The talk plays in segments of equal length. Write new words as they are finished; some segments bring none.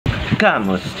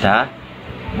Kamusta?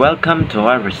 Welcome to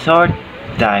our resort,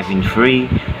 diving free,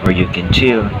 where you can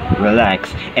chill,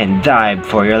 relax, and dive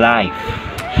for your life.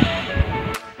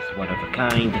 It's one of a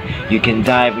kind. You can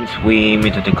dive and swim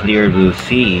into the clear blue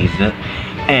seas,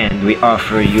 and we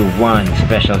offer you one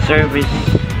special service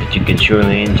that you can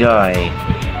surely enjoy,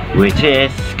 which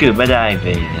is scuba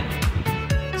diving.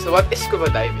 So what is scuba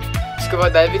diving?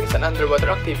 Scuba diving is an underwater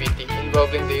activity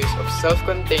involving the use of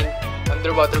self-contained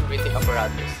underwater breathing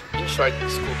apparatus, in short,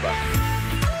 scuba.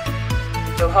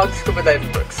 So how the scuba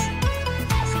diving works?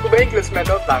 Scuba includes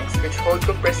metal tanks which hold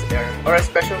compressed air or a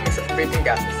special mix of breathing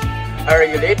gases, a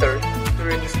regulator to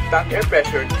reduce tank air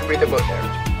pressure to breathable air,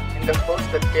 and the hose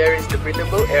that carries the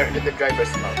breathable air into the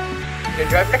driver's mouth. When the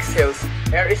driver exhales,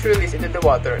 air is released into the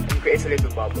water and creates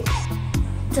little bubbles.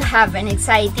 To have an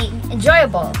exciting,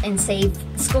 enjoyable, and safe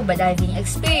scuba diving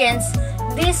experience,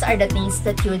 these are the things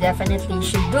that you definitely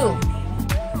should do.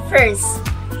 First,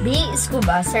 be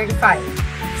scuba certified.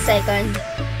 Second,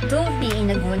 to be in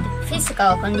a good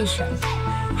physical condition.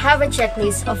 Have a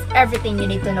checklist of everything you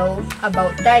need to know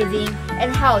about diving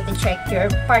and how to check your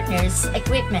partner's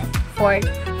equipment.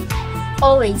 Fourth,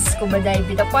 always scuba dive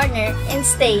with a partner and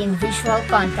stay in visual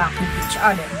contact with each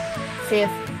other.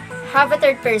 Fifth, have a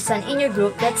third person in your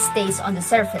group that stays on the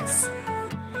surface.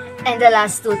 And the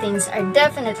last two things are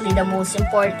definitely the most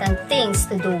important things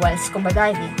to do while scuba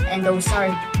diving, and those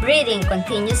are breathing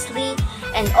continuously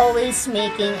and always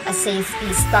making a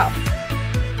safety stop.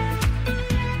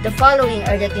 The following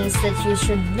are the things that you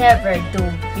should never do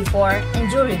before and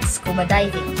during scuba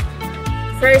diving.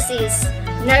 First is,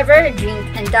 never drink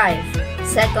and dive.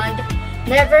 Second,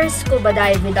 never scuba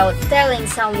dive without telling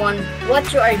someone what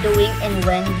you are doing and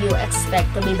when you expect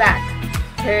to be back.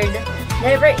 Third,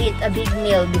 never eat a big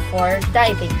meal before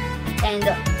diving. And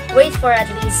wait for at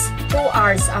least 2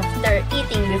 hours after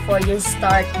eating before you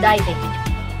start diving.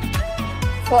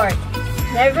 Fourth,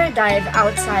 never dive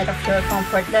outside of your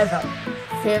comfort level.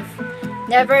 Fifth,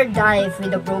 never dive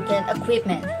with a broken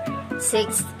equipment.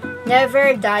 Sixth,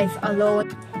 never dive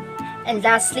alone. And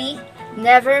lastly,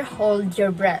 never hold your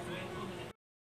breath.